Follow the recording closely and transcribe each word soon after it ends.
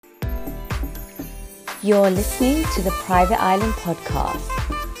You're listening to the Private Island podcast,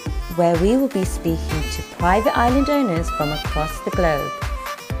 where we will be speaking to private island owners from across the globe.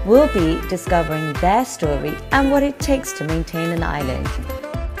 We'll be discovering their story and what it takes to maintain an island.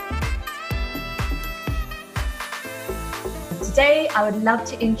 Today, I would love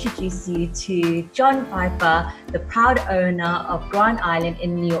to introduce you to John Pfeiffer, the proud owner of Grand Island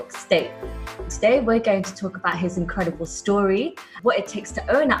in New York State. Today, we're going to talk about his incredible story, what it takes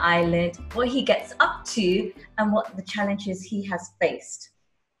to own an island, what he gets up to, and what the challenges he has faced.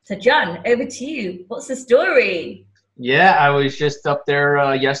 So John, over to you. What's the story? Yeah, I was just up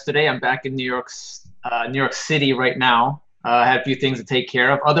there yesterday. I'm back in New York City right now. I had a few things to take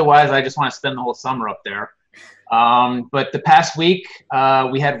care of. Otherwise, I just want to spend the whole summer up there. But the past week,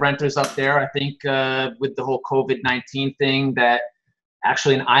 we had renters up there. I think with the whole COVID-19 thing, that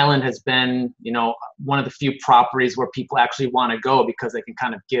actually an island has been, one of the few properties where people actually want to go because they can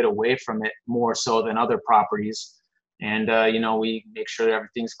kind of get away from it more so than other properties. And, we make sure that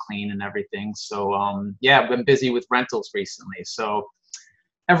everything's clean and everything. So, I've been busy with rentals recently. So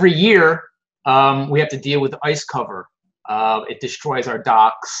every year we have to deal with the ice cover. It destroys our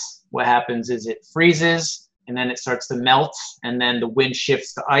docks. What happens is it freezes and then it starts to melt, and then the wind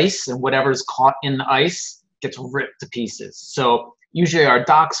shifts the ice, and whatever's caught in the ice gets ripped to pieces. So usually our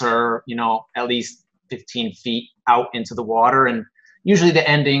docks are, at least 15 feet out into the water, and usually the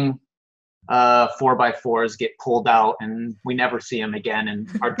ending 4x4s get pulled out and we never see them again, and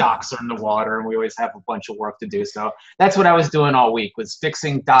our docks are in the water and we always have a bunch of work to do. So that's what I was doing all week, was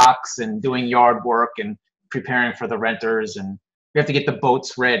fixing docks and doing yard work and preparing for the renters. And we have to get the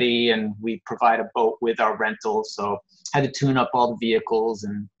boats ready, and we provide a boat with our rental. So I had to tune up all the vehicles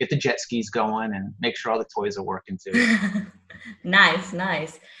and get the jet skis going and make sure all the toys are working too.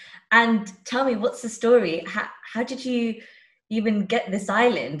 Nice. And tell me, what's the story? How did you even get this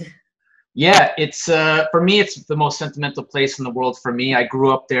island? Yeah, it's for me, it's the most sentimental place in the world for me. I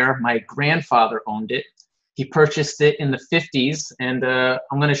grew up there. My grandfather owned it. He purchased it in the 50s, and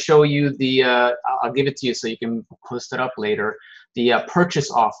I'm going to show you I'll give it to you so you can post it up later, the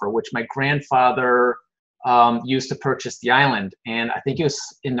purchase offer, which my grandfather used to purchase the island. And I think it was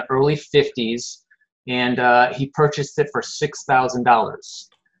in the early 50s, and he purchased it for $6,000.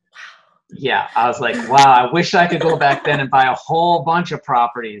 Yeah, I was like, wow, I wish I could go back then and buy a whole bunch of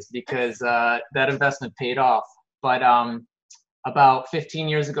properties, because that investment paid off. But about 15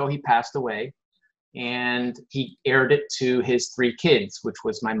 years ago, he passed away, and he heired it to his 3 kids, which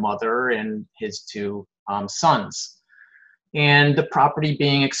was my mother and his 2 sons. And the property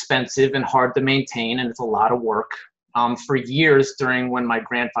being expensive and hard to maintain, and it's a lot of work, for years during when my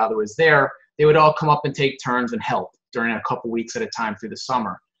grandfather was there, they would all come up and take turns and help during a couple weeks at a time through the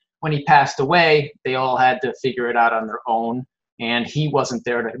summer. When he passed away, they all had to figure it out on their own, and he wasn't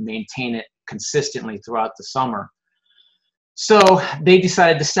there to maintain it consistently throughout the summer. So they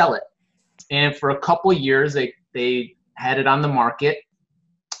decided to sell it. And for a couple years, they had it on the market,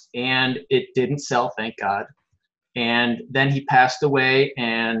 and it didn't sell, thank God. And then he passed away,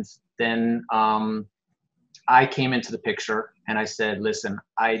 and then I came into the picture, and I said, listen,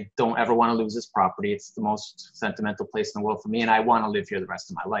 I don't ever want to lose this property. It's the most sentimental place in the world for me, and I want to live here the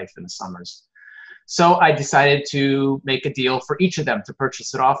rest of my life in the summers. So I decided to make a deal for each of them to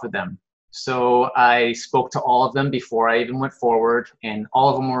purchase it off of them. So I spoke to all of them before I even went forward, and all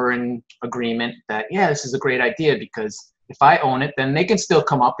of them were in agreement that, yeah, this is a great idea, because if I own it, then they can still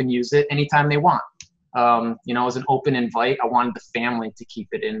come up and use it anytime they want. It was an open invite. I wanted the family to keep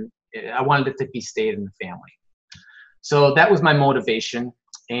it in. I wanted it to be stayed in the family. So that was my motivation.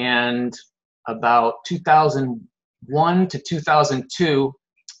 And about 2001 to 2002,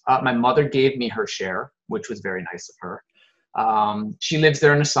 my mother gave me her share, which was very nice of her. She lives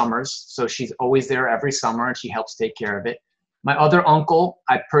there in the summers, so she's always there every summer, and she helps take care of it. My other uncle,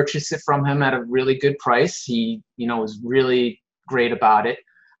 I purchased it from him at a really good price. He, was really great about it.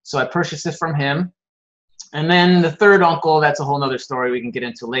 So I purchased it from him. And then the third uncle, that's a whole nother story we can get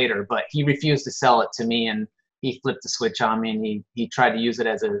into later, but he refused to sell it to me, and he flipped the switch on me, and he tried to use it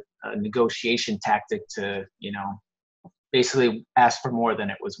as a negotiation tactic to, basically ask for more than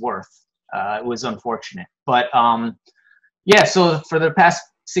it was worth. It was unfortunate. But so for the past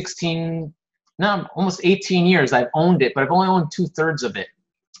almost 18 years, I've owned it, but I've only owned 2/3 of it.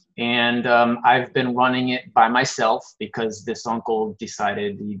 And I've been running it by myself, because this uncle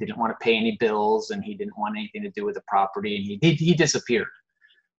decided he didn't want to pay any bills, and he didn't want anything to do with the property, and he disappeared.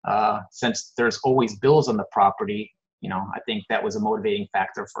 Since there's always bills on the property, I think that was a motivating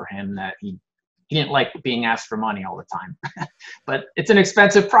factor for him, that he didn't like being asked for money all the time. But it's an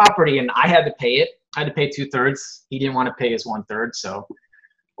expensive property, and I had to pay it. I had to pay 2/3. He didn't want to pay his 1/3. So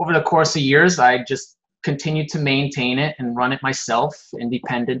over the course of years, I just continue to maintain it and run it myself,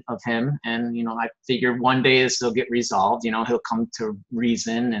 independent of him. And, you know, I figure one day this will get resolved, you know, he'll come to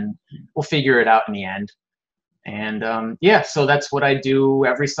reason and we'll figure it out in the end. And yeah, so that's what I do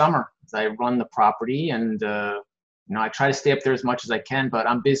every summer. I run the property, and you know, I try to stay up there as much as I can, but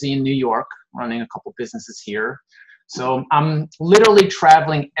I'm busy in New York running a couple businesses here. So I'm literally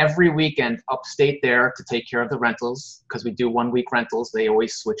traveling every weekend upstate there to take care of the rentals, because we do 1 week rentals. They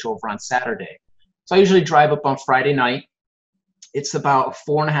always switch over on Saturday. So I usually drive up on Friday night. It's about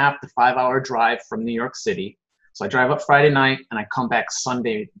a 4.5 to 5 hour drive from New York City. So I drive up Friday night and I come back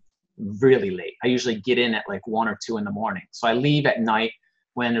Sunday really late. I usually get in at like 1 or 2 in the morning. So I leave at night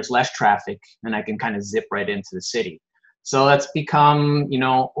when there's less traffic, and I can kind of zip right into the city. So that's become, you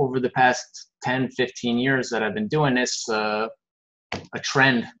know, over the past 10, 15 years that I've been doing this, a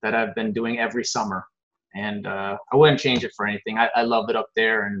trend that I've been doing every summer. And I wouldn't change it for anything. I love it up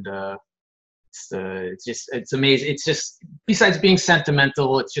there, and it's amazing. It's just, besides being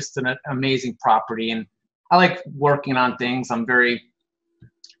sentimental, it's just an amazing property. And I like working on things.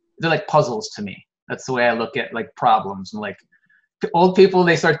 They're like puzzles to me. That's the way I look at like problems. And like, old people,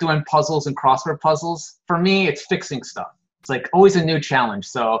 they start doing puzzles and crossword puzzles. For me, it's fixing stuff. It's like always a new challenge.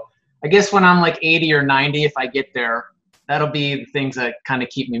 So I guess when I'm like 80 or 90, if I get there, that'll be the things that kind of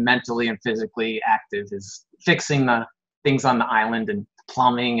keep me mentally and physically active, is fixing the things on the island and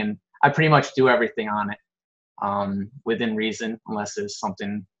plumbing. And I pretty much do everything on it within reason, unless there's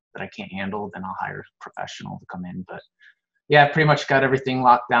something that I can't handle, then I'll hire a professional to come in. But yeah, I pretty much got everything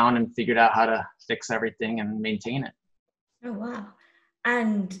locked down and figured out how to fix everything and maintain it. Oh, wow.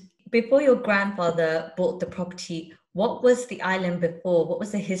 And before your grandfather bought the property, what was the island before? What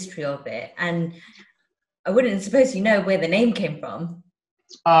was the history of it? And I wouldn't suppose you know where the name came from.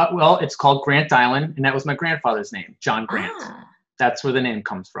 Well, it's called Grant Island, and that was my grandfather's name, John Grant. Ah, That's where the name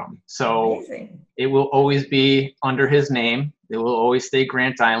comes from. So amazing. it will always be under his name. It will always stay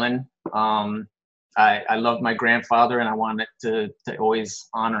Grant Island. I love my grandfather, and I wanted to always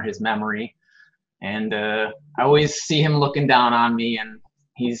honor his memory. And I always see him looking down on me, and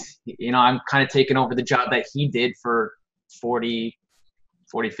he's, you know, I'm kind of taking over the job that he did for 40,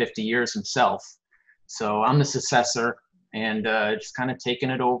 50 years himself. So I'm the successor, and just kind of taking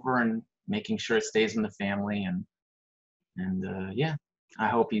it over and making sure it stays in the family. And yeah, I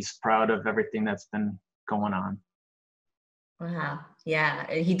hope he's proud of everything that's been going on. Wow.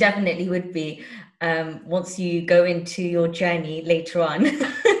 Yeah, he definitely would be once you go into your journey later on.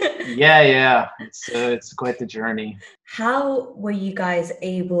 Yeah, it's quite the journey. How were you guys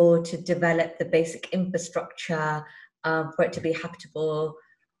able to develop the basic infrastructure for it to be habitable,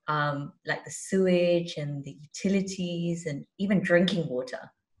 like the sewage and the utilities and even drinking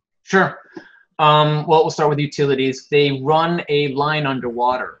water? Sure. Well, we'll start with utilities. They run a line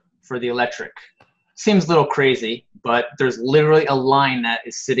underwater for the electric. Seems a little crazy, but there's literally a line that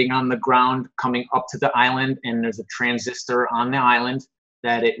is sitting on the ground coming up to the island, and there's a transistor on the island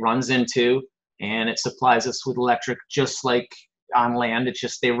that it runs into, and it supplies us with electric just like on land. It's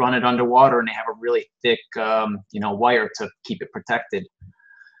just they run it underwater, and they have a really thick wire to keep it protected.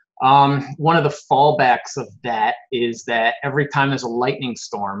 One of the fallbacks of that is that every time there's a lightning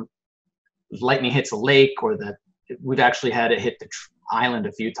storm, lightning hits a lake, we've actually had it hit the island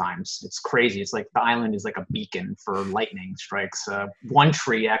a few times. It's crazy. It's like the island is like a beacon for lightning strikes. One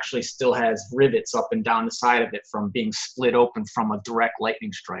tree actually still has rivets up and down the side of it from being split open from a direct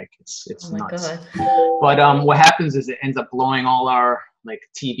lightning strike. It's Oh my nuts. God. But what happens is it ends up blowing all our like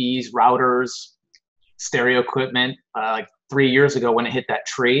TVs, routers, stereo equipment. Like 3 years ago when it hit that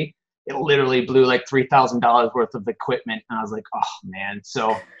tree, it literally blew like $3,000 worth of equipment. And I was like, oh man.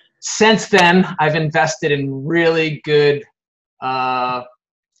 So since then, I've invested in really good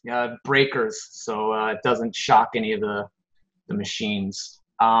breakers, so it doesn't shock any of the machines.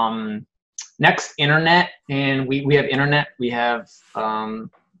 Next, internet, and we have internet. We have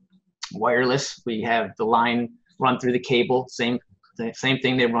wireless. We have the line run through the cable. Same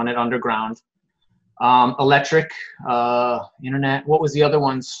thing. They run it underground. Electric, internet. What was the other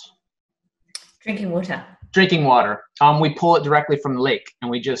ones? Drinking water. Drinking water. We pull it directly from the lake,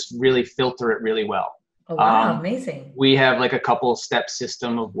 and we just really filter it really well. Oh, wow, amazing. We have like a couple step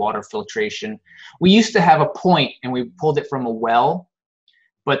system of water filtration. We used to have a point, and we pulled it from a well,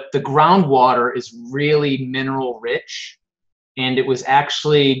 but the groundwater is really mineral rich, and it was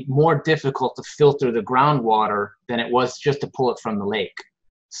actually more difficult to filter the groundwater than it was just to pull it from the lake.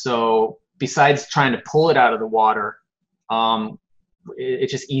 So besides trying to pull it out of the water,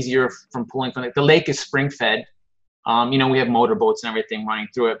 it's just easier from pulling from the lake is spring fed. We have motorboats and everything running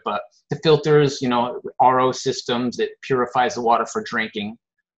through it, but the filters, RO systems, it purifies the water for drinking.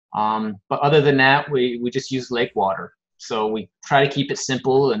 But other than that, we just use lake water. So we try to keep it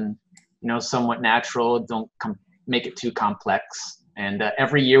simple and, somewhat natural. Don't make it too complex. And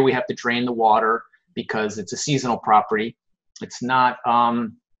every year we have to drain the water because it's a seasonal property. It's not,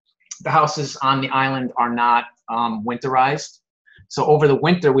 the houses on the island are not winterized. So over the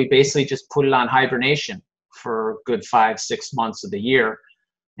winter, we basically just put it on hibernation for a good 5-6 months of the year.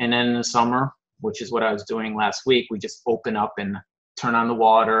 And then in the summer, which is what I was doing last week, we just open up and turn on the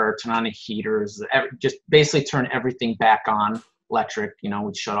water, turn on the heaters, just basically turn everything back on electric.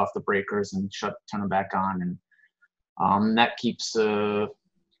 We'd shut off the breakers and turn them back on. And that keeps it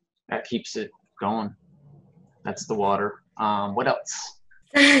going. That's the water. What else?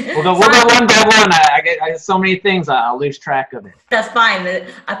 We'll go one by one. I get so many things, I'll lose track of it. That's fine.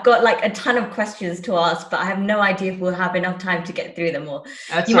 I've got like a ton of questions to ask, but I have no idea if we'll have enough time to get through them all.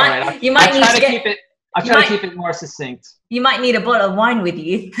 That's all right. I'll try to keep it more succinct. You might need a bottle of wine with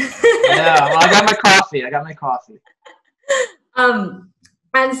you. Yeah, well, I got my coffee.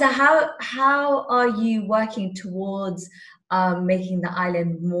 And so how are you working towards making the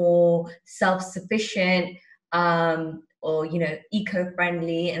island more self-sufficient, or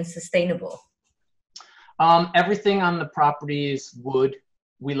eco-friendly and sustainable? Everything on the property is wood.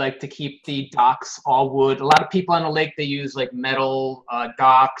 We like to keep the docks all wood. A lot of people on the lake, they use like metal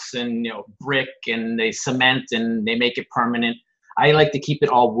docks and brick, and they cement and they make it permanent. I like to keep it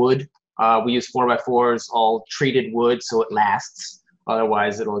all wood. We use 4x4s, all treated wood, so it lasts.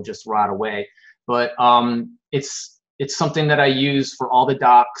 Otherwise, it'll just rot away. But it's something that I use for all the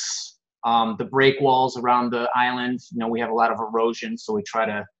docks. The break walls around the island, we have a lot of erosion, so we try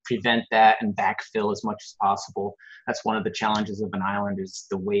to prevent that and backfill as much as possible. That's one of the challenges of an island, is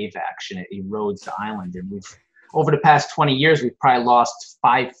the wave action. It erodes the island, and over the past 20 years, we've probably lost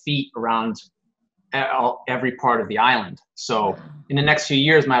 5 feet around every part of the island. So in the next few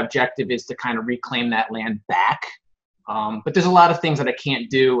years, my objective is to kind of reclaim that land back. But there's a lot of things that I can't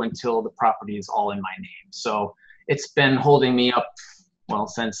do until the property is all in my name. So it's been holding me up, well,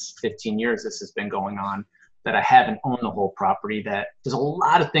 since 15 years this has been going on, that I haven't owned the whole property. That there's a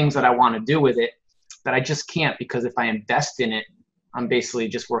lot of things that I want to do with it that I just can't, because if I invest in it, I'm basically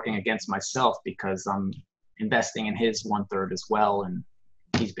just working against myself, because I'm investing in his 1/3 as well, and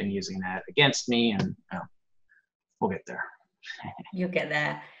he's been using that against me, and we'll get there. You'll get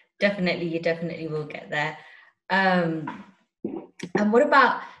there. Definitely, you definitely will get there. And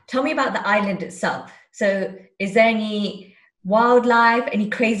tell me about the island itself. So is there any wildlife, any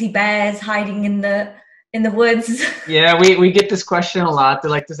crazy bears hiding in the woods? Yeah, we get this question a lot. They're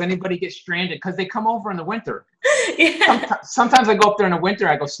like, does anybody get stranded? Because they come over in the winter. Yeah. Sometimes I go up there in the winter,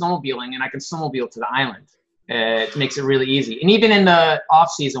 I go snowmobiling, and I can snowmobile to the island. It makes it really easy. And even in the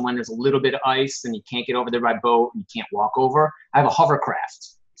off season, when there's a little bit of ice and you can't get over there by boat and you can't walk over, I have a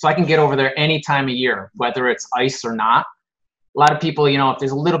hovercraft. So I can get over there any time of year, whether it's ice or not. A lot of people, if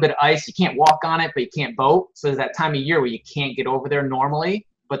there's a little bit of ice, you can't walk on it, but you can't boat. So there's that time of year where you can't get over there normally,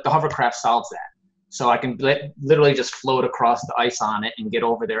 but the hovercraft solves that. So I can literally just float across the ice on it and get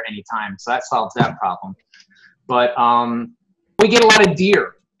over there anytime. So that solves that problem. But we get a lot of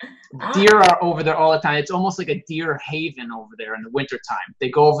deer. Deer are over there all the time. It's almost like a deer haven over there in the wintertime. They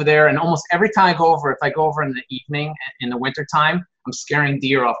go over there, and almost every time I go over, if I go over in the evening in the wintertime, I'm scaring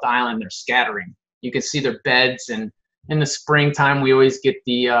deer off the island. They're scattering. You can see their beds, and in the springtime, we always get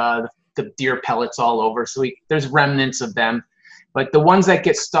the deer pellets all over. So there's remnants of them. But the ones that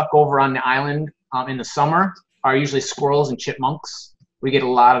get stuck over on the island in the summer are usually squirrels and chipmunks. We get a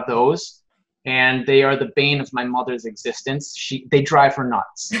lot of those. And they are the bane of my mother's existence. They drive her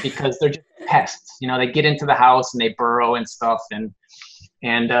nuts because they're just pests. They get into the house and they burrow and stuff, and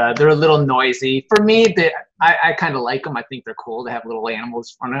they're a little noisy. For me, I kind of like them. I think they're cool to have little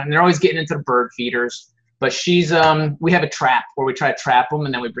animals, and they're always getting into the bird feeders. But we have a trap where we try to trap them,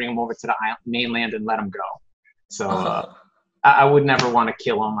 and then we bring them over to the mainland and let them go. So I would never want to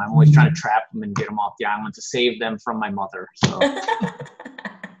kill them. I'm always trying to trap them and get them off the island to save them from my mother. So.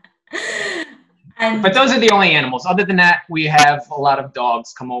 But those are the only animals. Other than that, we have a lot of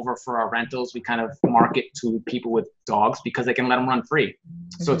dogs come over for our rentals. We kind of market to people with dogs because they can let them run free.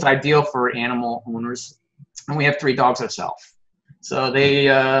 So it's ideal for animal owners. And we have 3 dogs ourselves. So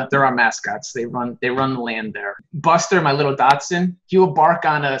they're our mascots. They run the land there. Buster, my little Dachshund, he will bark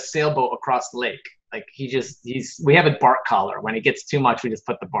on a sailboat across the lake. Like we have a bark collar. When it gets too much, we just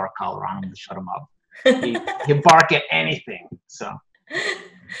put the bark collar on him to shut him up. He'll bark at anything. So.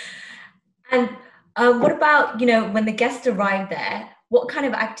 And what about, when the guests arrive there, what kind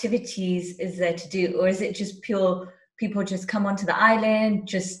of activities is there to do? Or is it just pure people just come onto the island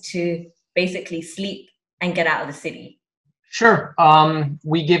just to basically sleep and get out of the city? Sure.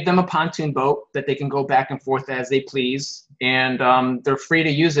 We give them a pontoon boat that they can go back and forth as they please, and they're free to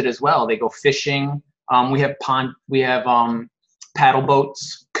use it as well. They go fishing. We have paddle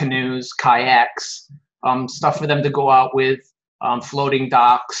boats, canoes, kayaks, stuff for them to go out with, floating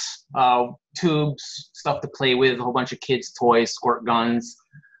docks, tubes, stuff to play with, a whole bunch of kids' toys, squirt guns,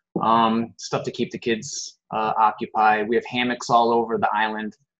 stuff to keep the kids occupied. We have hammocks all over the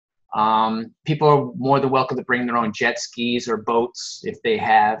island. People are more than welcome to bring their own jet skis or boats if they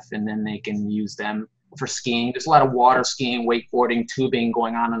have, and then they can use them for skiing. There's a lot of water skiing, wakeboarding, tubing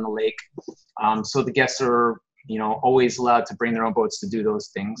going on in the lake. So the guests are, always allowed to bring their own boats to do those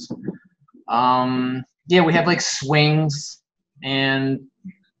things. Yeah, we have like swings, and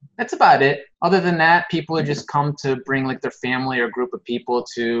that's about it. Other than that, people are just come to bring like their family or group of people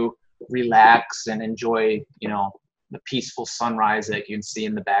to relax and enjoy, the peaceful sunrise that you can see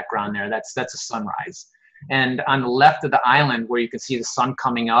in the background there. That's a sunrise. And on the left of the island where you can see the sun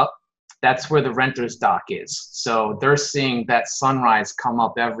coming up, that's where the renter's dock is. So they're seeing that sunrise come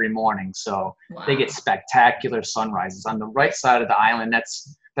up every morning. So wow. They get spectacular sunrises. On the right side of the island,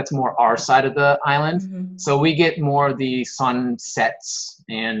 that's more our side of the island. Mm-hmm. So we get more the sunsets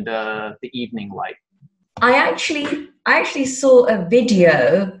and the evening light. I actually saw a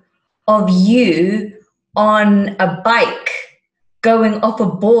video of you on a bike going off a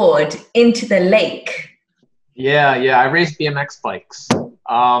board into the lake. Yeah, I race BMX bikes.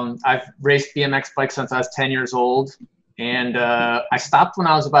 I've raced BMX bikes since I was 10 years old, and I stopped when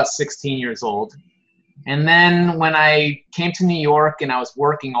I was about 16 years old. And then when I came to New York and I was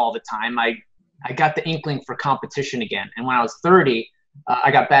working all the time, I got the inkling for competition again. And when I was 30,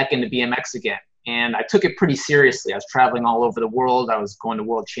 I got back into BMX again. And I took it pretty seriously. I was traveling all over the world. I was going to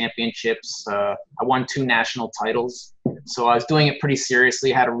world championships. I won 2 national titles. So I was doing it pretty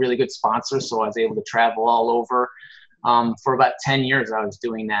seriously. I had a really good sponsor, so I was able to travel all over. For about 10 years, I was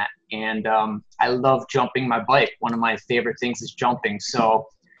doing that. And I love jumping my bike. One of my favorite things is jumping. So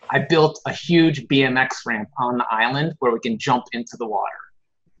I built a huge BMX ramp on the island where we can jump into the water.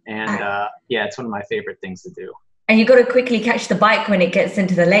 And yeah, it's one of my favorite things to do. And you got to quickly catch the bike when it gets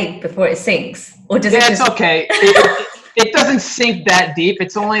into the lake before it sinks, or does it? Yeah, it's okay. It doesn't sink that deep.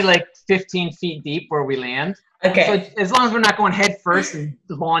 It's only like 15 feet deep where we land. Okay. So as long as we're not going head first and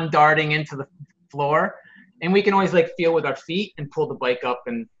lawn darting into the floor, and we can always like feel with our feet and pull the bike up.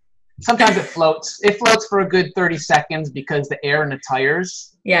 And sometimes it floats. It floats for a good 30 seconds because the air in the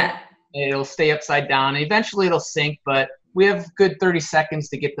tires. Yeah. It'll stay upside down. Eventually it'll sink, but we have good 30 seconds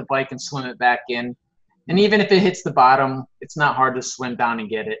to get the bike and swim it back in. And even if it hits the bottom, it's not hard to swim down and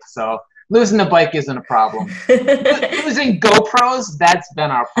get it. So losing the bike isn't a problem. Losing GoPros, that's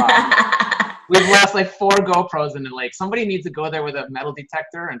been our problem. We've lost like 4 GoPros in the lake. Somebody needs to go there with a metal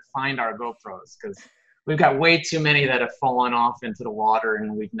detector and find our GoPros, because we've got way too many that have fallen off into the water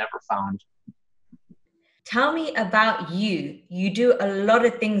and we've never found. Tell me about you. You do a lot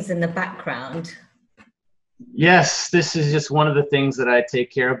of things in the background. Yes, this is just one of the things that I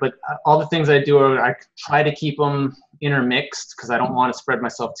take care of, but all the things I do, I try to keep them intermixed because I don't want to spread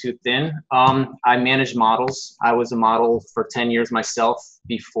myself too thin. I manage models. I was a model for 10 years myself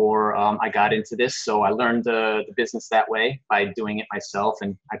before I got into this, so I learned the business that way by doing it myself,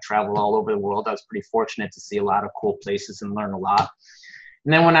 and I traveled all over the world. I was pretty fortunate to see a lot of cool places and learn a lot.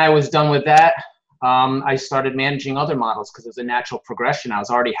 And then when I was done with that, I started managing other models because it was a natural progression. I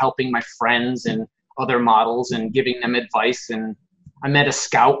was already helping my friends and other models and giving them advice, and I met a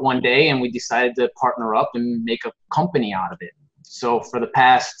scout one day and we decided to partner up and make a company out of it. So for the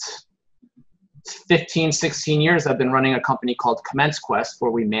past 15, 16 years, I've been running a company called Commence Quest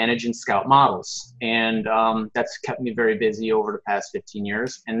where we manage and scout models, and that's kept me very busy over the past 15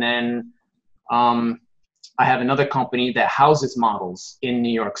 years. And then I have another company that houses models in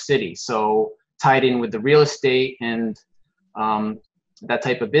New York City, so tied in with the real estate and that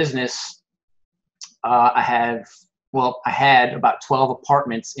type of business. I had about 12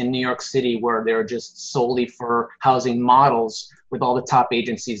 apartments in New York City where they were just solely for housing models with all the top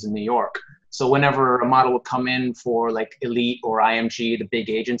agencies in New York. So whenever a model would come in for like Elite or IMG, the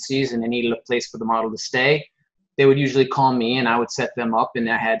big agencies, and they needed a place for the model to stay, they would usually call me and I would set them up, and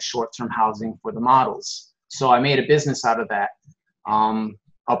I had short-term housing for the models. So I made a business out of that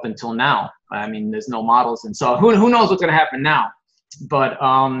up until now. I mean, there's no models, and so who knows what's going to happen now. But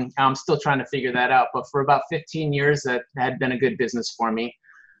I'm still trying to figure that out. But for about 15 years, that had been a good business for me.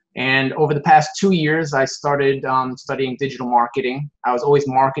 And over the past 2 years, I started studying digital marketing. I was always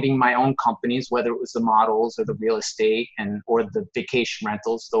marketing my own companies, whether it was the models or the real estate or the vacation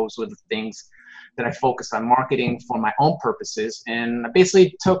rentals. Those were the things that I focused on marketing for my own purposes. And I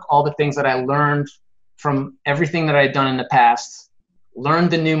basically took all the things that I learned from everything that I had done in the past,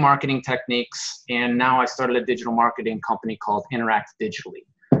 learned the new marketing techniques, and now I started a digital marketing company called Interact Digitally.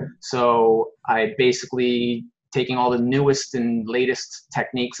 So I basically taking all the newest and latest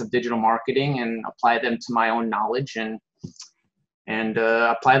techniques of digital marketing and apply them to my own knowledge and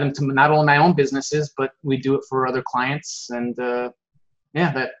apply them to not only my own businesses, but we do it for other clients. And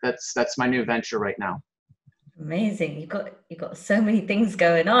yeah, that's my new venture right now. Amazing. You've got so many things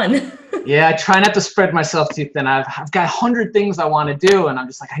going on. Yeah, I try not to spread myself too thin. I've got 100 things I want to do, and I'm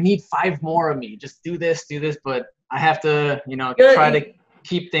just like, I need 5 more of me. Just do this, but I have to, try to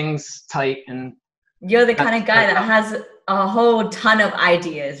keep things tight. And you're the kind of guy that has a whole ton of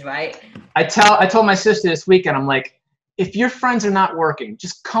ideas, right? I told my sister this weekend, I'm like, if your friends are not working,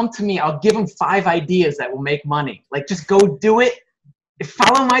 just come to me. I'll give them 5 ideas that will make money. Like, just go do it.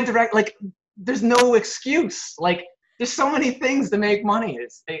 Follow my direct, like, there's no excuse. Like, there's so many things to make money.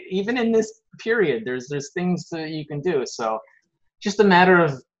 It's even in this period, there's things that you can do. So just a matter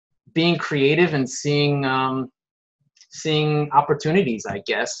of being creative and seeing opportunities, I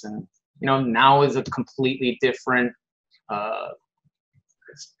guess. And, now is a completely different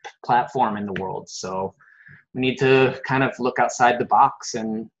platform in the world. So we need to kind of look outside the box,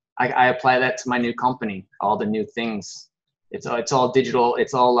 and I apply that to my new company, all the new things. It's all digital.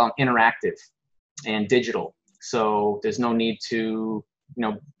 It's all interactive and digital. So there's no need to,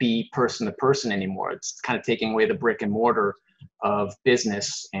 be person to person anymore. It's kind of taking away the brick and mortar of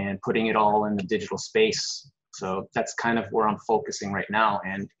business and putting it all in the digital space. So that's kind of where I'm focusing right now.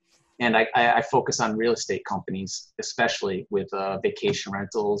 And I focus on real estate companies, especially with vacation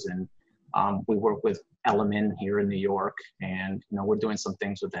rentals. And we work with Element here in New York, and, we're doing some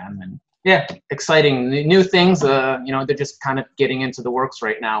things with them. And yeah, exciting new things. They're just kind of getting into the works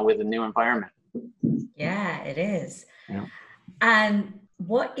right now with a new environment. Yeah, it is. Yeah. And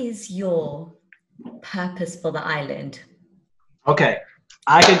what is your purpose for the island? Okay,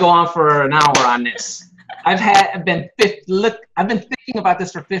 I could go on for an hour on this. I've been thinking about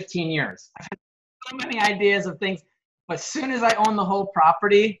this for 15 years. I've had so many ideas of things, but as soon as I own the whole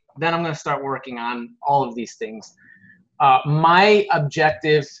property, then I'm going to start working on all of these things. My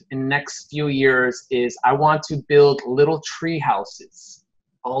objective in the next few years is I want to build little tree houses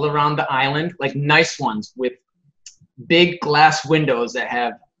all around the island, like nice ones with big glass windows that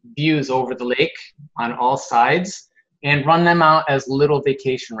have views over the lake on all sides, and run them out as little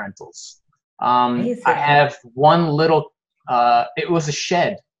vacation rentals. I have one little, it was a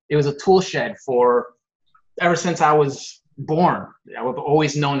shed. It was a tool shed ever since I was born. I've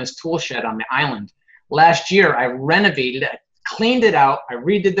always known as tool shed on the island. Last year, I renovated it, cleaned it out. I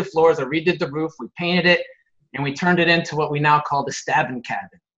redid the floors, I redid the roof, we painted it, and we turned it into what we now call the stabbing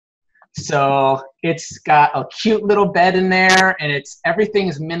cabin. So it's got a cute little bed in there, and everything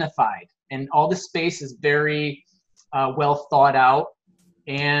is minified, and all the space is very well thought out.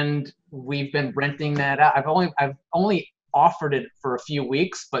 And we've been renting that out. I've only offered it for a few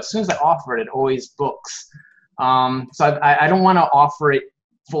weeks, but as soon as I offer it, it always books. So I don't want to offer it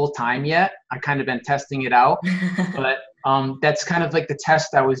full time yet. I kind of been testing it out, but that's kind of like the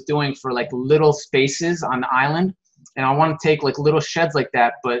test I was doing for like little spaces on the island. And I want to take like little sheds like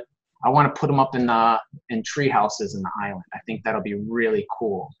that, but I want to put them up in tree houses in the island. I think that'll be really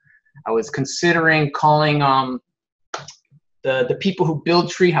cool. I was considering calling the people who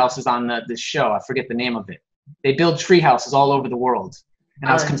build tree houses on this show. I forget the name of it. They build tree houses all over the world. And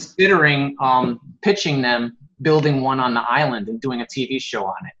I was considering pitching them building one on the island and doing a TV show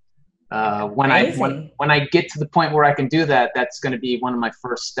on it. When I get to the point where I can do that, that's going to be one of my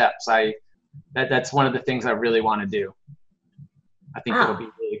first steps. That's one of the things I really want to do. I think it'll be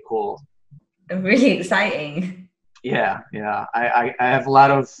really cool. Really exciting. Yeah. I have a lot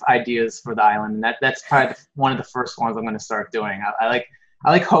of ideas for the island, and that's probably one of the first ones I'm going to start doing. I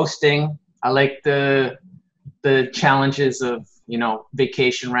like hosting. I like the challenges of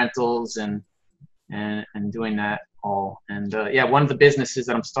vacation rentals and doing that all. And yeah, one of the businesses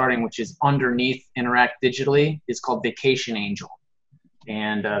that I'm starting, which is underneath Interact Digitally, is called Vacation Angel.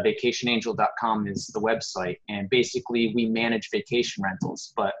 And vacationangel.com is the website. And basically we manage vacation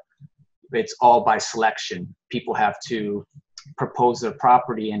rentals, but it's all by selection. People have to propose their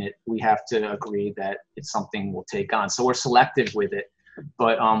property, and we have to agree that it's something we'll take on. So we're selective with it,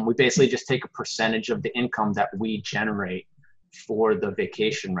 but we basically just take a percentage of the income that we generate for the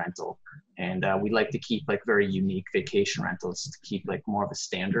vacation rental. And we like to keep like very unique vacation rentals to keep like more of a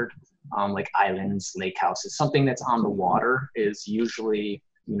standard, like islands, lake houses. Something that's on the water is usually,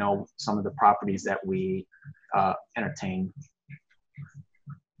 some of the properties that we entertain.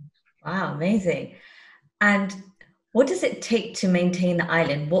 Wow, amazing. And what does it take to maintain the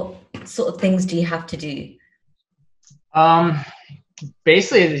island? What sort of things do you have to do?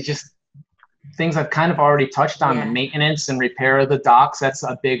 Basically, it's just things I've kind of already touched on. Yeah. The maintenance and repair of the docks. That's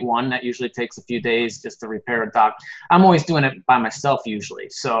a big one that usually takes a few days just to repair a dock. I'm always doing it by myself usually.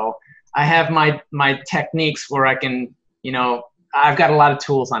 So I have my techniques where I can, you know, I've got a lot of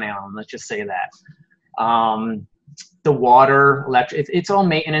tools on Allen. Let's just say that. The water, electric, it's all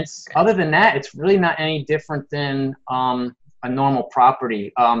maintenance. Other than that, it's really not any different than a normal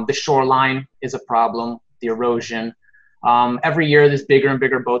property. The shoreline is a problem, the erosion. Every year there's bigger and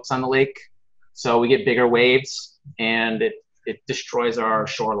bigger boats on the lake. So we get bigger waves and it destroys our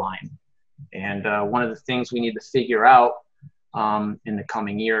shoreline. And one of the things we need to figure out in the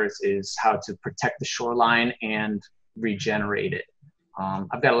coming years is how to protect the shoreline and regenerate it.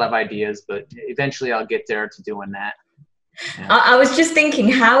 I've got a lot of ideas, but eventually I'll get there to doing that. Yeah. I was just thinking,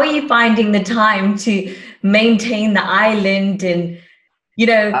 how are you finding the time to maintain the island and, you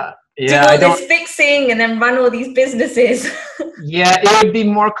know, do all this fixing and then run all these businesses? Yeah, it would be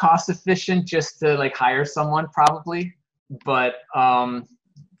more cost efficient just to like hire someone probably, but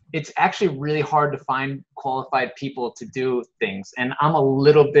it's actually really hard to find qualified people to do things. And I'm a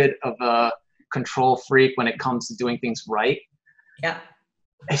little bit of a control freak when it comes to doing things right. Yeah.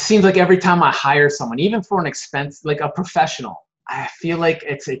 It seems like every time I hire someone, even for an expense, like a professional, I feel like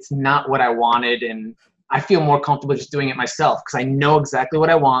it's not what I wanted. And I feel more comfortable just doing it myself because I know exactly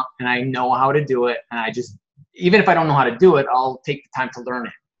what I want and I know how to do it. And I just, even if I don't know how to do it, I'll take the time to learn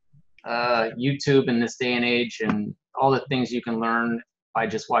it. YouTube in this day and age and all the things you can learn by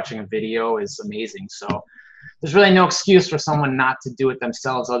just watching a video is amazing. So there's really no excuse for someone not to do it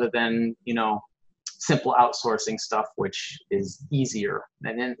themselves other than, you know, simple outsourcing stuff, which is easier.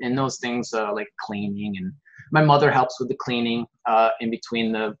 And those things like cleaning, and my mother helps with the cleaning in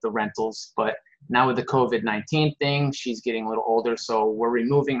between the rentals. But now with the COVID-19 thing, she's getting a little older, so we're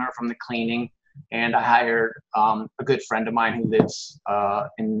removing her from the cleaning. And I hired a good friend of mine who lives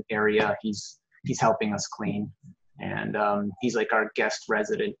in the area. He's helping us clean, and he's like our guest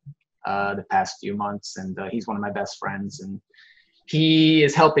resident the past few months, and he's one of my best friends, and he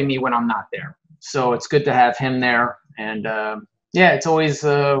is helping me when I'm not there. So it's good to have him there. And yeah, it's always,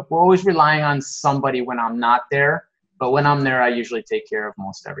 we're always relying on somebody when I'm not there. But when I'm there, I usually take care of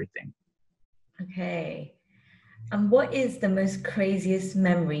most everything. Okay. And what is the most craziest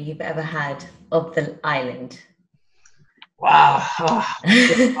memory you've ever had of the island? Wow. Oh, I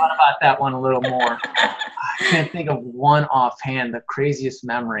should have thought about that one a little more. I can't think of one offhand, the craziest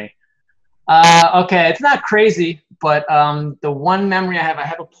memory. Okay, it's not crazy, but the one memory I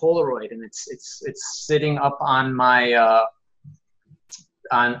have a Polaroid, and it's sitting up on my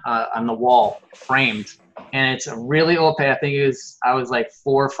on the wall, framed, and it's a really old picture. I think I was like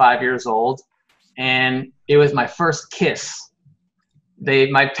 4 or 5 years old, and it was my first kiss.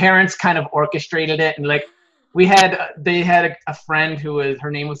 My parents kind of orchestrated it, and like they had a friend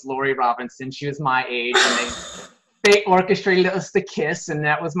her name was Lori Robinson. She was my age, and they orchestrated us to kiss, and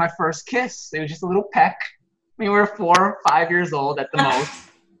that was my first kiss. It was just a little peck. We were 4 or 5 years old at the most.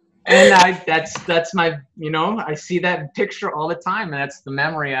 And that's my, you know, I see that picture all the time, and that's the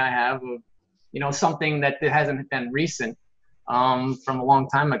memory I have of, you know, something that hasn't been recent from a long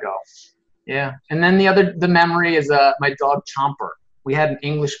time ago. Yeah. And then the memory is my dog Chomper. We had an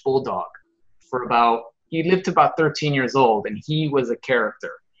English bulldog he lived to about 13 years old, and he was a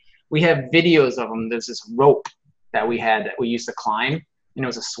character. We have videos of him. There's this rope that we used to climb, and it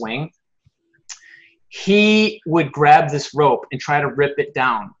was a swing. He would grab this rope and try to rip it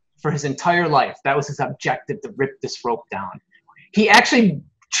down for his entire life. That was his objective, to rip this rope down. He actually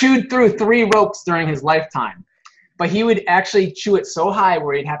chewed through 3 ropes during his lifetime, but he would actually chew it so high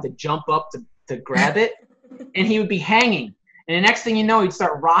where he'd have to jump up to grab it, and he would be hanging. And the next thing you know, he'd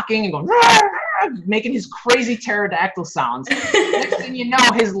start rocking and going, making his crazy pterodactyl sounds. Next thing you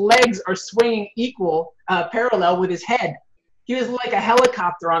know, his legs are swinging parallel with his head. He was like a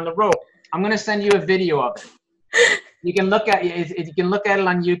helicopter on the rope. I'm gonna send you a video of it. You can look at it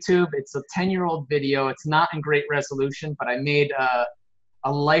on YouTube. It's a 10-year-old video. It's not in great resolution, but I made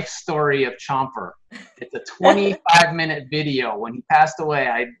a life story of Chomper. It's a 25-minute video. When he passed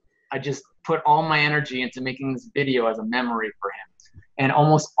away, I just put all my energy into making this video as a memory for him. And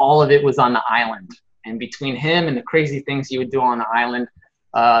almost all of it was on the island. And between him and the crazy things he would do on the island,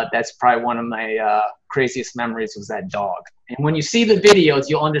 that's probably one of my craziest memories was that dog. And when you see the videos,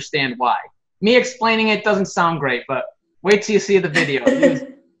 you'll understand why. Me explaining it doesn't sound great, but wait till you see the video.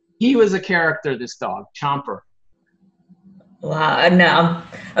 He was a character, this dog, Chomper. Wow, no,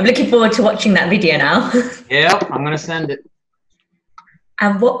 I'm looking forward to watching that video now. Yep, I'm going to send it.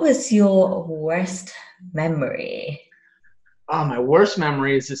 And what was your worst memory? Oh, my worst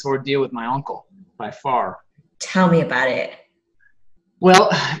memory is this ordeal with my uncle, by far. Tell me about it. Well,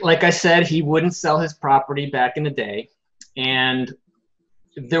 like I said, he wouldn't sell his property back in the day, and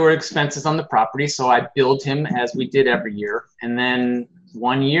there were expenses on the property, so I billed him as we did every year. And then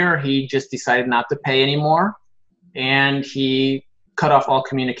one year, he just decided not to pay anymore, and he cut off all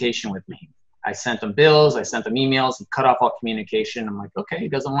communication with me. I sent him bills, I sent him emails, he cut off all communication. I'm like, okay, he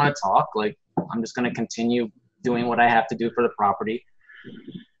doesn't want to talk. Like, I'm just going to continue doing what I have to do for the property.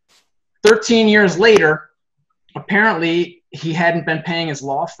 13 years later, apparently he hadn't been paying his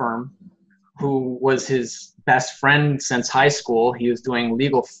law firm, who was his best friend since high school. He was doing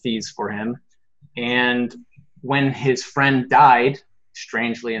legal fees for him. And when his friend died,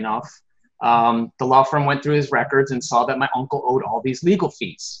 strangely enough, the law firm went through his records and saw that my uncle owed all these legal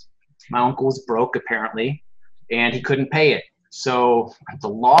fees. My uncle was broke, apparently, and he couldn't pay it. So the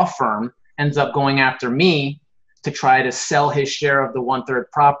law firm ends up going after me to try to sell his share of the 1/3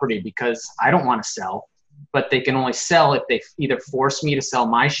 property, because I don't want to sell, but they can only sell if they either force me to sell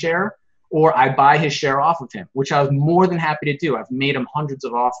my share or I buy his share off of him, which I was more than happy to do. I've made him hundreds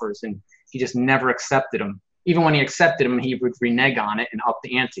of offers, and he just never accepted them. Even when he accepted them, he would renege on it and up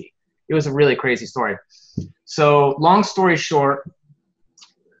the ante. It was a really crazy story. So long story short,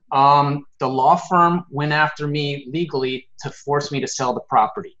 the law firm went after me legally to force me to sell the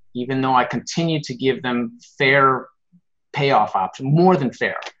property, even though I continued to give them fair payoff option, more than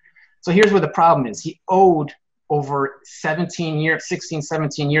fair. So here's where the problem is. He owed over 16,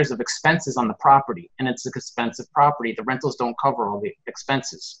 17 years of expenses on the property, and it's an expensive property. The rentals don't cover all the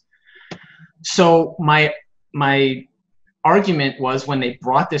expenses. So my argument was, when they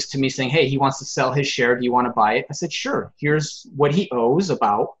brought this to me saying, hey, he wants to sell his share, do you want to buy it? I said, sure. Here's what he owes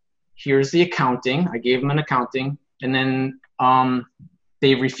about. Here's the accounting. I gave him an accounting, and then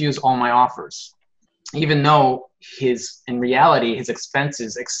they refused all my offers, even though in reality, his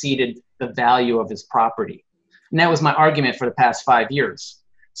expenses exceeded the value of his property. And that was my argument for the past 5 years.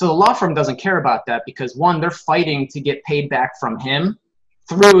 So the law firm doesn't care about that, because one, they're fighting to get paid back from him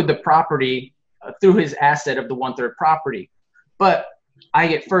through the property, through his asset of the 1/3 property. But I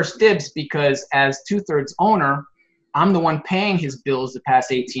get first dibs because as 2/3 owner, I'm the one paying his bills the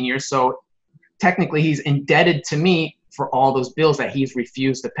past 18 years. So technically he's indebted to me for all those bills that he's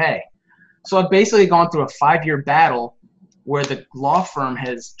refused to pay. So I've basically gone through a 5-year battle where the law firm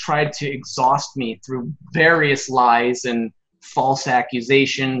has tried to exhaust me through various lies and false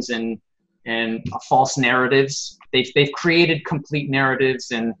accusations and false narratives. They've created complete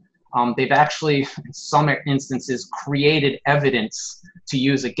narratives, and they've actually, in some instances, created evidence to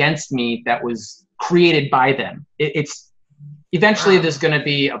use against me that was created by them. It's eventually there's going to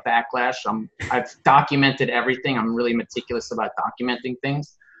be a backlash. I've documented everything. I'm really meticulous about documenting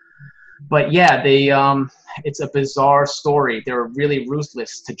things. But yeah, it's a bizarre story. They're really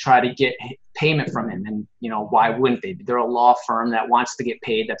ruthless to try to get payment from him. And, why wouldn't they? They're a law firm that wants to get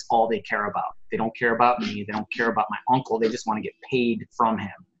paid. That's all they care about. They don't care about me. They don't care about my uncle. They just want to get paid from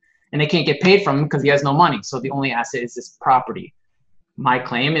him. And they can't get paid from him because he has no money. So the only asset is this property. My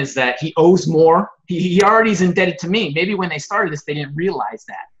claim is that he owes more. He already is indebted to me. Maybe when they started this, they didn't realize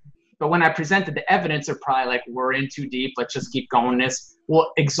that. But when I presented the evidence, they're probably like, we're in too deep. Let's just keep going this.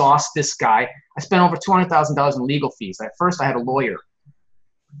 We'll exhaust this guy. I spent over $200,000 in legal fees. At first, I had a lawyer.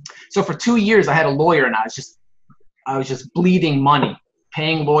 So for 2 years, I had a lawyer, and I was just bleeding money,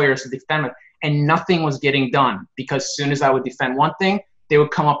 paying lawyers to defend it, and nothing was getting done, because as soon as I would defend one thing, they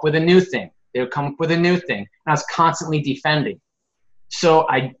would come up with a new thing. They would come up with a new thing. And I was constantly defending. So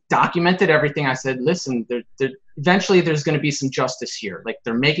I documented everything. I said, listen, eventually there's going to be some justice here. Like,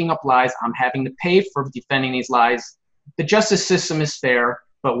 they're making up lies. I'm having to pay for defending these lies. The justice system is fair,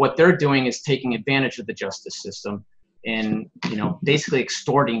 but what they're doing is taking advantage of the justice system and, basically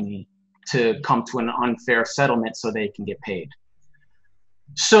extorting me to come to an unfair settlement so they can get paid.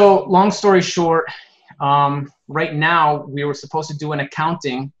 So long story short, right now we were supposed to do an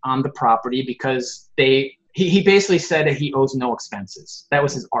accounting on the property because he basically said that he owes no expenses. That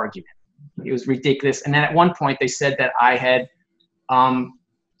was his argument. It was ridiculous. And then at one point they said that I had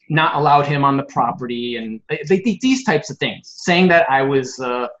not allowed him on the property, and these types of things, saying that I was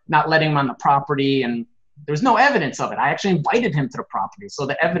not letting him on the property, and there was no evidence of it. I actually invited him to the property. So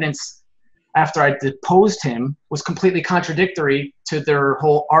the evidence after I deposed him was completely contradictory to their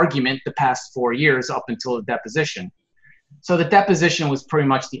whole argument the past 4 years up until the deposition. So the deposition was pretty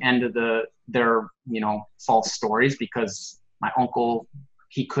much the end of their false stories, because my uncle,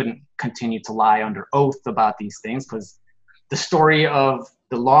 he couldn't continue to lie under oath about these things, because the story of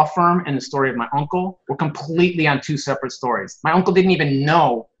the law firm and the story of my uncle were completely on two separate stories. My uncle didn't even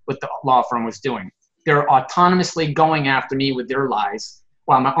know what the law firm was doing. they're autonomously going after me with their lies,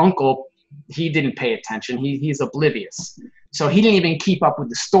 while my uncle, he didn't pay attention. He's oblivious. So he didn't even keep up with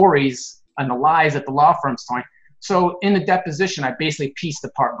the stories and the lies that the law firm's telling. So in the deposition, I basically pieced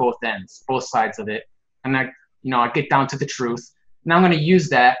apart both ends, both sides of it. And I get down to the truth. Now I'm going to use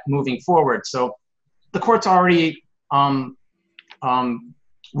that moving forward. So the court's already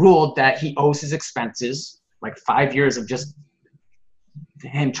ruled that he owes his expenses, like 5 years of just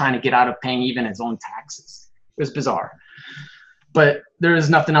him trying to get out of paying even his own taxes. It was bizarre. But there was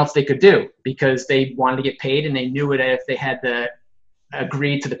nothing else they could do because they wanted to get paid, and they knew that if they had to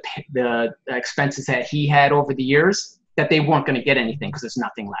agree to the expenses that he had over the years, that they weren't going to get anything because there's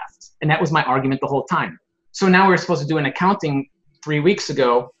nothing left. And that was my argument the whole time. So now we were supposed to do an accounting 3 weeks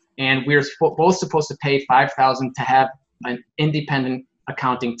ago, and we were both supposed to pay $5,000 to have an independent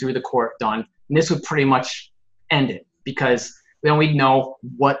accounting through the court done. And this would pretty much end it, because then we'd know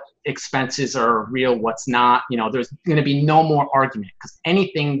what expenses are real, what's not. There's going to be no more argument, because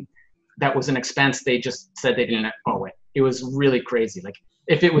anything that was an expense, they just said they didn't owe it. It was really crazy. Like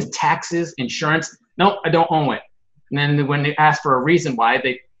if it was taxes, insurance, nope, I don't owe it. And then when they asked for a reason why,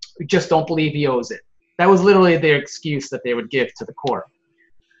 they just don't believe he owes it. That was literally their excuse that they would give to the court.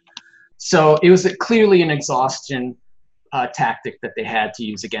 So it was clearly an exhaustion tactic that they had to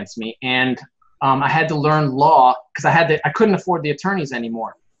use against me. And I had to learn law because I couldn't afford the attorneys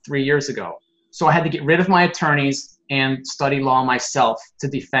anymore 3 years ago. So I had to get rid of my attorneys and study law myself to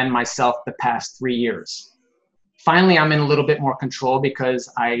defend myself the past 3 years. Finally, I'm in a little bit more control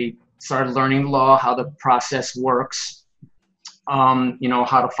because I started learning law, how the process works, how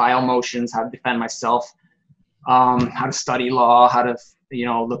to file motions, how to defend myself, how to study law, how to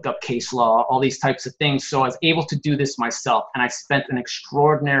look up case law, all these types of things. So I was able to do this myself, and I spent an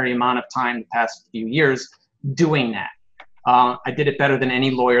extraordinary amount of time the past few years doing that. I did it better than any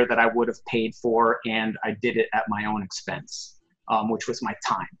lawyer that I would have paid for, and I did it at my own expense, which was my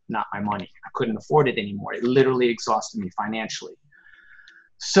time, not my money. I couldn't afford it anymore. It literally exhausted me financially.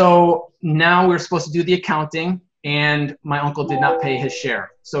 So now we're supposed to do the accounting, and my uncle did not pay his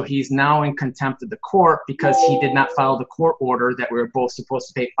share. So he's now in contempt of the court because he did not follow the court order that we were both supposed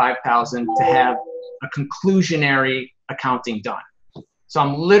to pay $5,000 to have a conclusionary accounting done. So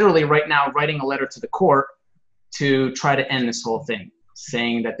I'm literally right now writing a letter to the court to try to end this whole thing,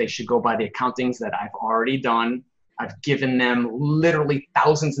 saying that they should go by the accountings that I've already done. I've given them literally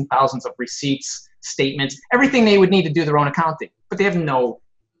thousands and thousands of receipts, statements, everything they would need to do their own accounting, but they have no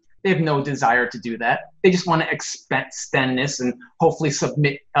desire to do that. They just want to extend this and hopefully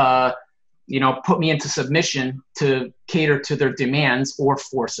submit, put me into submission to cater to their demands or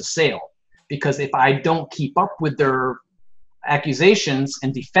force a sale. Because if I don't keep up with their accusations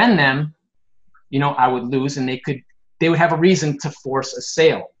and defend them, I would lose, and they would have a reason to force a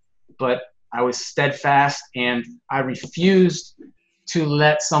sale. But I was steadfast, and I refused to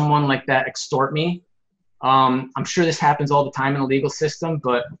let someone like that extort me. I'm sure this happens all the time in the legal system,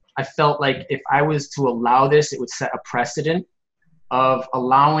 but I felt like if I was to allow this, it would set a precedent of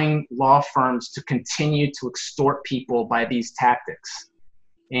allowing law firms to continue to extort people by these tactics.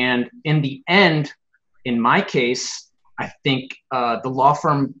 And in the end, in my case, I think the law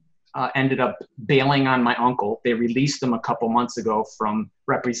firm ended up bailing on my uncle. They released him a couple months ago from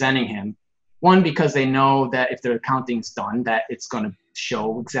representing him. One, because they know that if their accounting's done, that it's going to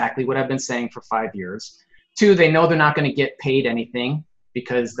show exactly what I've been saying for 5 years. Two, they know they're not going to get paid anything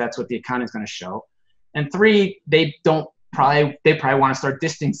because that's what the accounting is going to show. And three, they probably want to start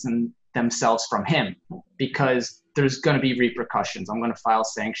distancing themselves from him because there's going to be repercussions. I'm going to file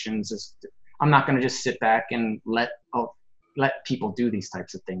sanctions. I'm not going to just sit back and let people do these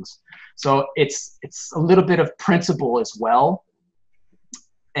types of things. So it's a little bit of principle as well,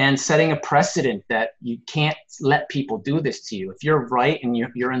 and setting a precedent that you can't let people do this to you. If you're right and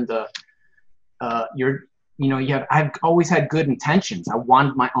you're in the I've always had good intentions. I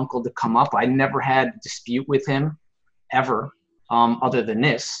wanted my uncle to come up. I never had a dispute with him ever, other than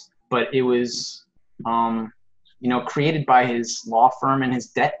this, but it was, created by his law firm and his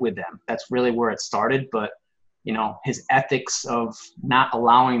debt with them. That's really where it started. But, his ethics of not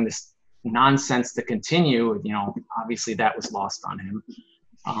allowing this nonsense to continue, obviously that was lost on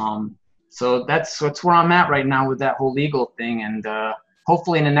him. So that's where I'm at right now with that whole legal thing. And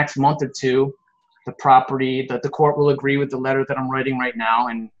hopefully in the next month or two, the court will agree with the letter that I'm writing right now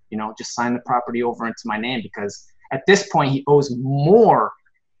and, just sign the property over into my name, because at this point he owes more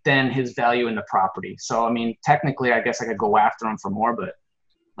than his value in the property. So, technically I guess I could go after him for more, but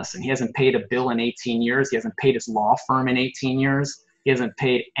listen, he hasn't paid a bill in 18 years. He hasn't paid his law firm in 18 years. He hasn't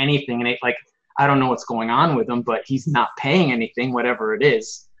paid anything. And I don't know what's going on with him, but he's not paying anything, whatever it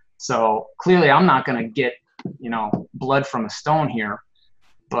is. So clearly I'm not going to get, blood from a stone here.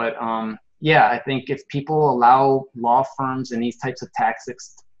 But yeah, I think if people allow law firms and these types of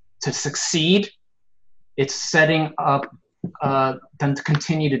tactics to succeed, it's setting up them to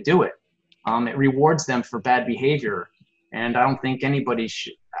continue to do it. It rewards them for bad behavior. And I don't think anybody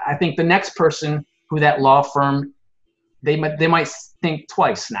should. I think the next person who that law firm, they might think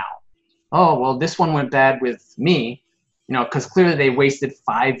twice now. Oh, well, this one went bad with me, because clearly they wasted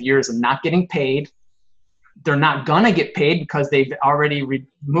 5 years of not getting paid. They're not going to get paid because they've already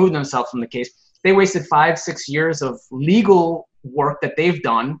removed themselves from the case. They wasted 5-6 years of legal work that they've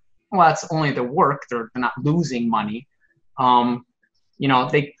done. Well, that's only the work. They're not losing money.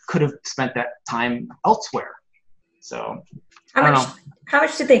 They could have spent that time elsewhere. So how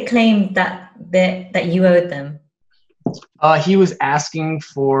much did they claim that you owed them? He was asking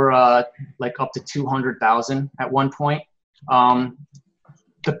for like up to $200,000 at one point.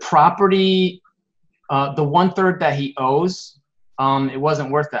 The property, the 1/3 that he owes, it wasn't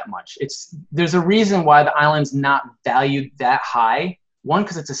worth that much. There's a reason why the island's not valued that high. One,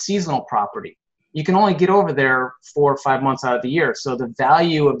 because it's a seasonal property. You can only get over there 4 or 5 months out of the year. So the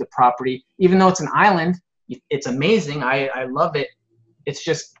value of the property, even though it's an island, it's amazing. I love it. It's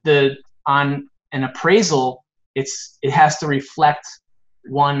just on an appraisal, it has to reflect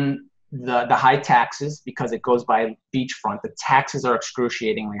the high taxes because it goes by beachfront. The taxes are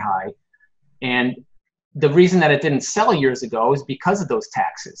excruciatingly high. And the reason that it didn't sell years ago is because of those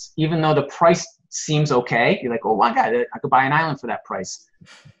taxes. Even though the price seems okay, you're like, oh my God, I could buy an island for that price.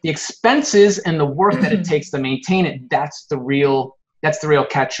 The expenses and the work that it takes to maintain it, that's the real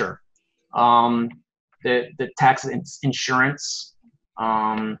catcher. The taxes, insurance,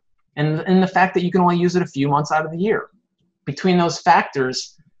 and the fact that you can only use it a few months out of the year. Between those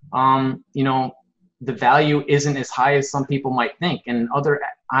factors, the value isn't as high as some people might think. And other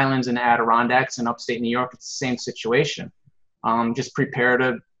islands in the Adirondacks and upstate New York, it's the same situation. Just prepare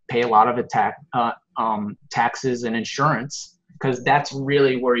to pay a lot of taxes and insurance, because that's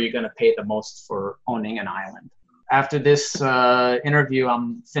really where you're going to pay the most for owning an island. After this interview,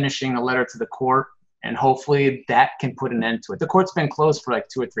 I'm finishing a letter to the court, and hopefully that can put an end to it. The court's been closed for like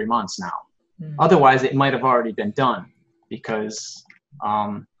 2 or 3 months now. Otherwise, it might have already been done, because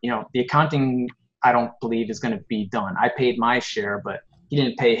the accounting, I don't believe, is going to be done. I paid my share, but he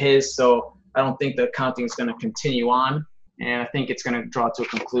didn't pay his, so I don't think the accounting is going to continue on. And I think it's going to draw to a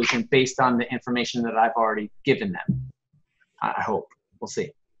conclusion based on the information that I've already given them. I hope. We'll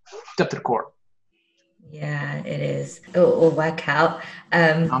see. It's up to the court. Yeah, it is. It will work out.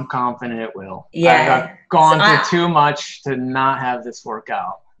 I'm confident it will. Yeah. I've gone through too much to not have this work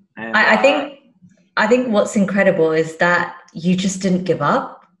out. And, I think what's incredible is that you just didn't give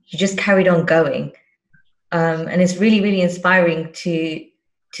up. You just carried on going. And it's really, really inspiring to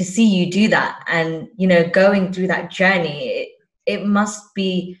see you do that. And, going through that journey, it must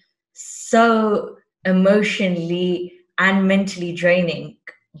be so emotionally and mentally draining,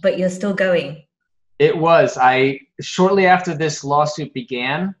 but you're still going. It was. Shortly after this lawsuit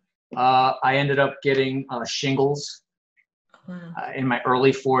began, I ended up getting shingles. Wow. In my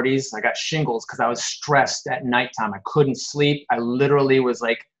early 40s. I got shingles because I was stressed at nighttime. I couldn't sleep. I literally was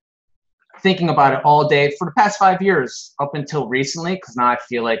like thinking about it all day for the past 5 years, up until recently, because now I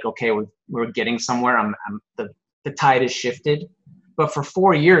feel like, okay, we're getting somewhere. The tide has shifted. But for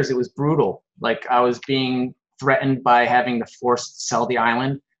 4 years, it was brutal. Like, I was being threatened by having to force sell the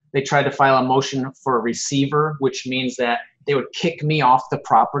island. They tried to file a motion for a receiver, which means that they would kick me off the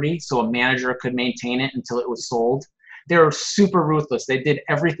property so a manager could maintain it until it was sold. They were super ruthless. They did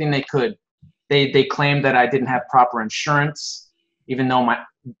everything they could. They claimed that I didn't have proper insurance, even though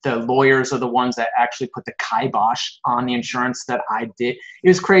the lawyers are the ones that actually put the kibosh on the insurance that I did. It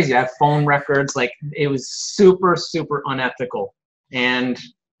was crazy. I have phone records. Like, it was super, super unethical. And,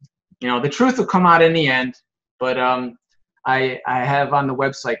 the truth will come out in the end. But I have on the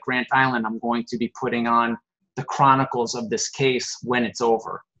website, Grant Island, I'm going to be putting on the chronicles of this case when it's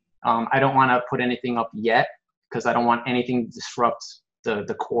over. I don't want to put anything up yet, because I don't want anything to disrupt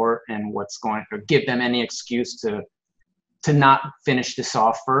the court and what's going, or give them any excuse to not finish this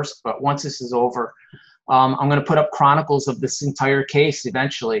off first. But once this is over, I'm going to put up chronicles of this entire case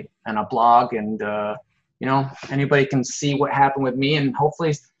eventually, and a blog, and anybody can see what happened with me, and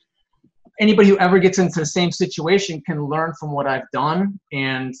hopefully anybody who ever gets into the same situation can learn from what I've done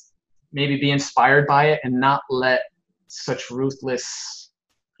and maybe be inspired by it, and not let such ruthless,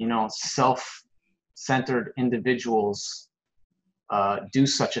 self-centered individuals do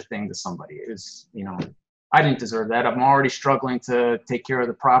such a thing to somebody. It was, I didn't deserve that. I'm already struggling to take care of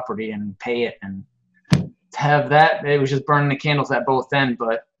the property and pay it, and to have that, it was just burning the candles at both ends.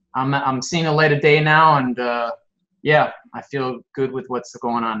 But I'm seeing the light of day now, and yeah, I feel good with what's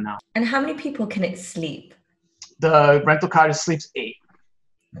going on now. And how many people can it sleep? The rental cottage sleeps 8.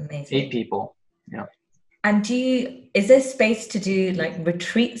 Amazing. 8 people. Yeah. And is there space to do like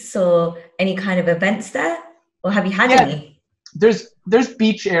retreats or any kind of events there? Or have you had any? There's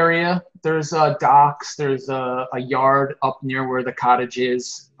beach area. There's docks. There's a yard up near where the cottage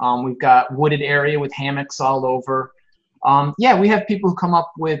is. We've got wooded area with hammocks all over. Yeah, we have people who come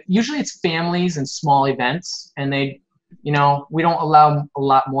up with, usually it's families and small events, and we don't allow a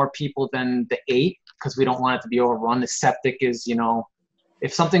lot more people than the 8 because we don't want it to be overrun. The septic is,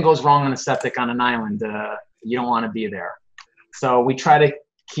 if something goes wrong on a septic on an island, you don't want to be there. So we try to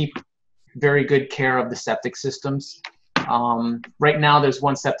keep very good care of the septic systems. Right now there's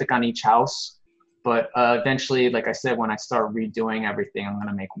 1 septic on each house, but eventually, like I said, when I start redoing everything, I'm going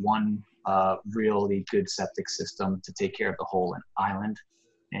to make 1 really good septic system to take care of the whole island.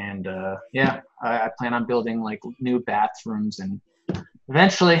 And yeah, I plan on building like new bathrooms, and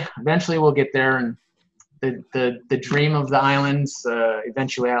eventually we'll get there, and the dream of the island's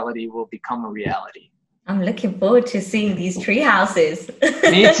eventuality will become a reality. I'm looking forward to seeing these tree houses.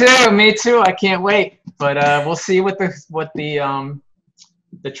 Me too. I can't wait. But we'll see what the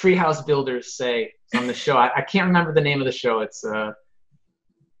treehouse builders say on the show. I can't remember the name of the show. It's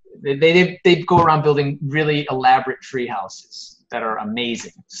they go around building really elaborate tree houses that are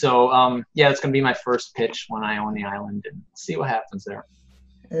amazing. So yeah, it's gonna be my first pitch when I own the island, and see what happens there.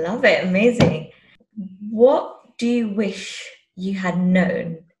 Love it. Amazing. What do you wish you had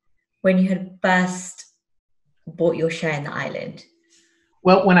known when you had first bought your share in the island?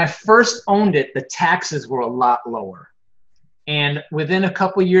 Well, when I first owned it, the taxes were a lot lower. And within a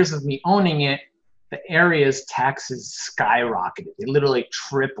couple of years of me owning it, the area's taxes skyrocketed. They literally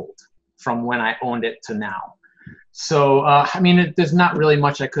tripled from when I owned it to now. So, I mean, there's not really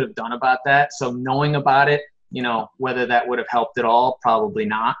much I could have done about that. So knowing about it, whether that would have helped at all, probably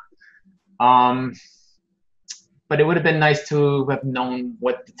not. But it would have been nice to have known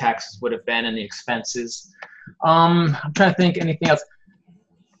what the taxes would have been and the expenses. I'm trying to think anything else.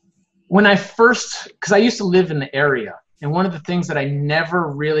 When I because I used to live in the area, and one of the things that I never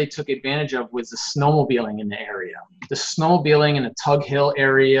really took advantage of was the snowmobiling in the area. The snowmobiling in the Tug Hill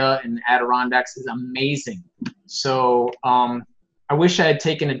area and the Adirondacks is amazing. So I wish I had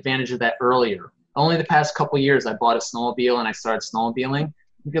taken advantage of that earlier. Only the past couple of years I bought a snowmobile and I started snowmobiling.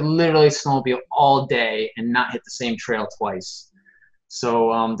 You could literally snowmobile all day and not hit the same trail twice.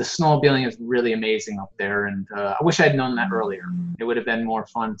 So the snowmobiling is really amazing up there, and I wish I'd known that earlier. It would have been more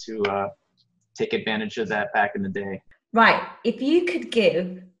fun to take advantage of that back in the day. Right. If you could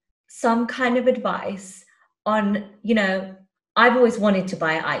give some kind of advice on, I've always wanted to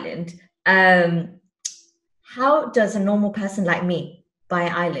buy an island. How does a normal person like me buy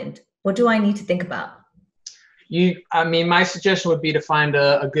an island? What do I need to think about? My suggestion would be to find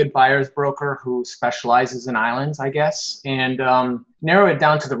a good buyer's broker who specializes in islands, I guess, and narrow it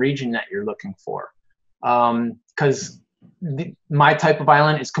down to the region that you're looking for. Because my type of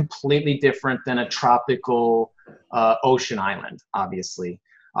island is completely different than a tropical ocean island, obviously.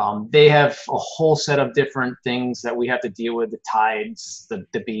 They have a whole set of different things that we have to deal with: the tides,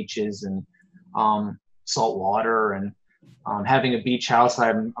 the beaches, and salt water, and having a beach house,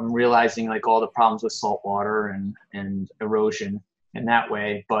 I'm realizing like all the problems with salt water and erosion in that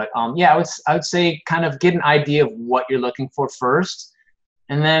way. But yeah, I would say kind of get an idea of what you're looking for first,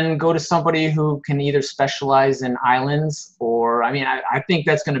 and then go to somebody who can either specialize in islands, or I think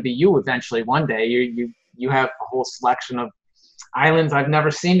that's going to be you eventually one day. You have a whole selection of islands I've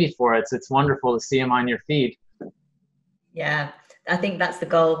never seen before. It's wonderful to see them on your feed. Yeah, I think that's the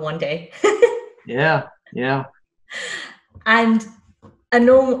goal one day. Yeah. And a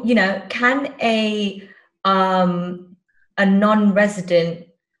normal, can a non-resident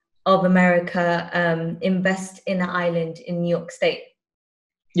of America invest in an island in New York State?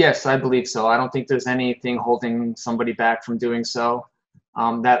 Yes, I believe so. I don't think there's anything holding somebody back from doing so,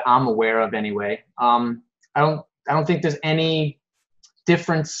 that I'm aware of anyway. I don't think there's any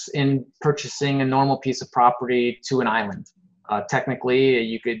difference in purchasing a normal piece of property to an island. Technically,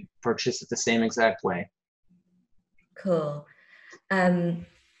 you could purchase it the same exact way. Cool. As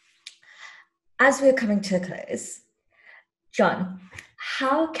we're coming to a close, John,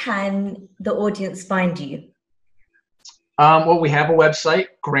 how can the audience find you? Well, we have a website,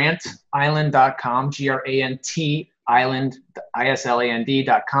 grantisland.com, G-R-A-N-T, island,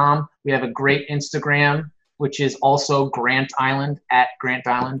 I-S-L-A-N-D.com. We have a great Instagram, which is also Grant Island, at Grant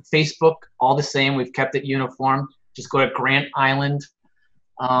Island. Facebook, all the same. We've kept it uniform. Just go to Grant Island.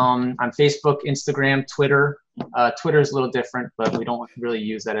 on Facebook, Instagram, Twitter. Twitter is a little different, but we don't really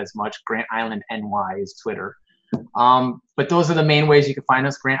use that as much. Grant Island NY is Twitter. But those are the main ways you can find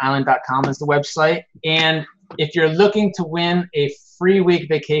us. GrantIsland.com is the website. And if you're looking to win a free week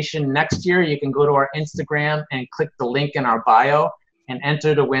vacation next year, you can go to our Instagram and click the link in our bio and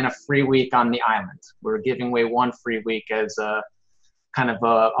enter to win a free week on the island. We're giving away one free week as a kind of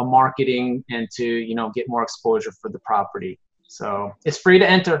a marketing and to, you know, get more exposure for the property. So it's free to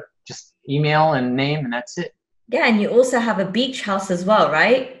enter. Just email and name, and that's it. Yeah, and you also have a beach house as well,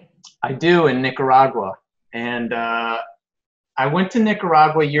 right? I do, in Nicaragua. And I went to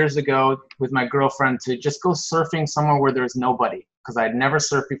Nicaragua years ago with my girlfriend to just go surfing somewhere where there's nobody, because I'd never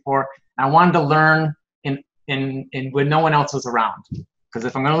surfed before. And I wanted to learn in when no one else was around, because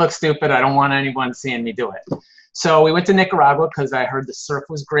if I'm going to look stupid, I don't want anyone seeing me do it. So we went to Nicaragua because I heard the surf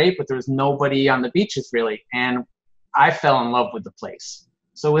was great, but there was nobody on the beaches really. And I fell in love with the place.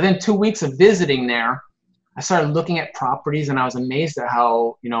 So within 2 weeks of visiting there, I started looking at properties, and I was amazed at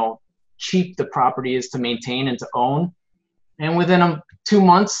how, you know, cheap the property is to maintain and to own. And within 2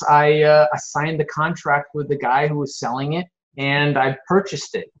 months, I signed the contract with the guy who was selling it, and I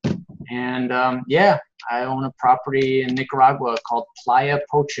purchased it. And yeah, I own a property in Nicaragua called Playa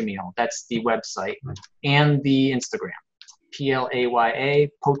Pochomil. That's the website and the Instagram. PLAYA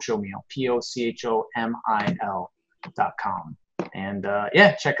Pochomil, POCHOMIL.com. And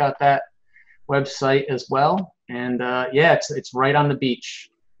yeah, check out that website as well. And yeah, it's right on the beach.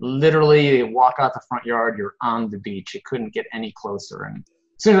 Literally, you walk out the front yard, you're on the beach. You couldn't get any closer. And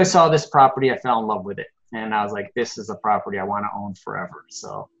as soon as I saw this property, I fell in love with it. And I was like, this is a property I want to own forever.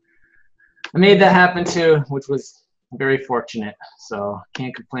 So I made that happen too, which was very fortunate. So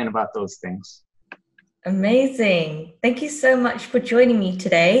can't complain about those things. Amazing. Thank you so much for joining me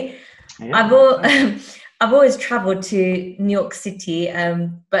today. Yeah. I've always traveled to New York City,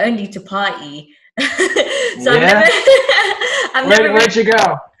 but only to party. So yeah. Where'd you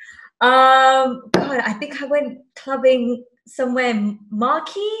go? God, I think I went clubbing somewhere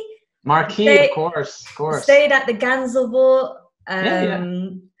Marquee. Of course. Stayed at the Gansevoort.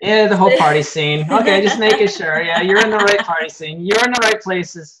 Yeah, the whole party scene. Okay, just making sure. Yeah, you're in the right party scene. You're in the right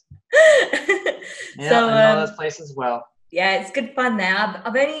places. Yeah, so, I know those places well. Yeah, it's good fun there.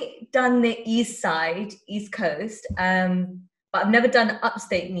 I've only done the east coast, but I've never done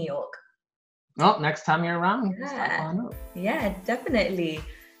upstate New York. Well, next time you're around, yeah, definitely.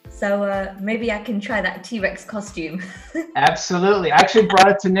 So maybe I can try that T-Rex costume. Absolutely. I actually brought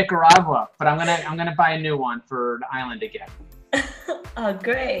it to Nicaragua, but I'm gonna buy a new one for the island again. Oh,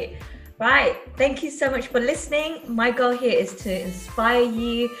 great. Right. Thank you so much for listening. My goal here is to inspire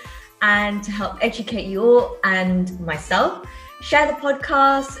you and to help educate you all and myself. Share the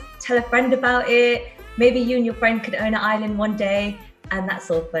podcast, tell a friend about it. Maybe you and your friend could own an island one day. And that's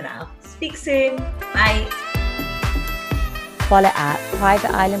all for now. Speak soon. Bye. Follow at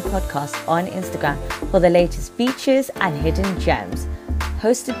Private Island Podcast on Instagram for the latest features and hidden gems.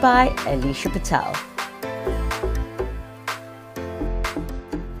 Hosted by Alicia Patel.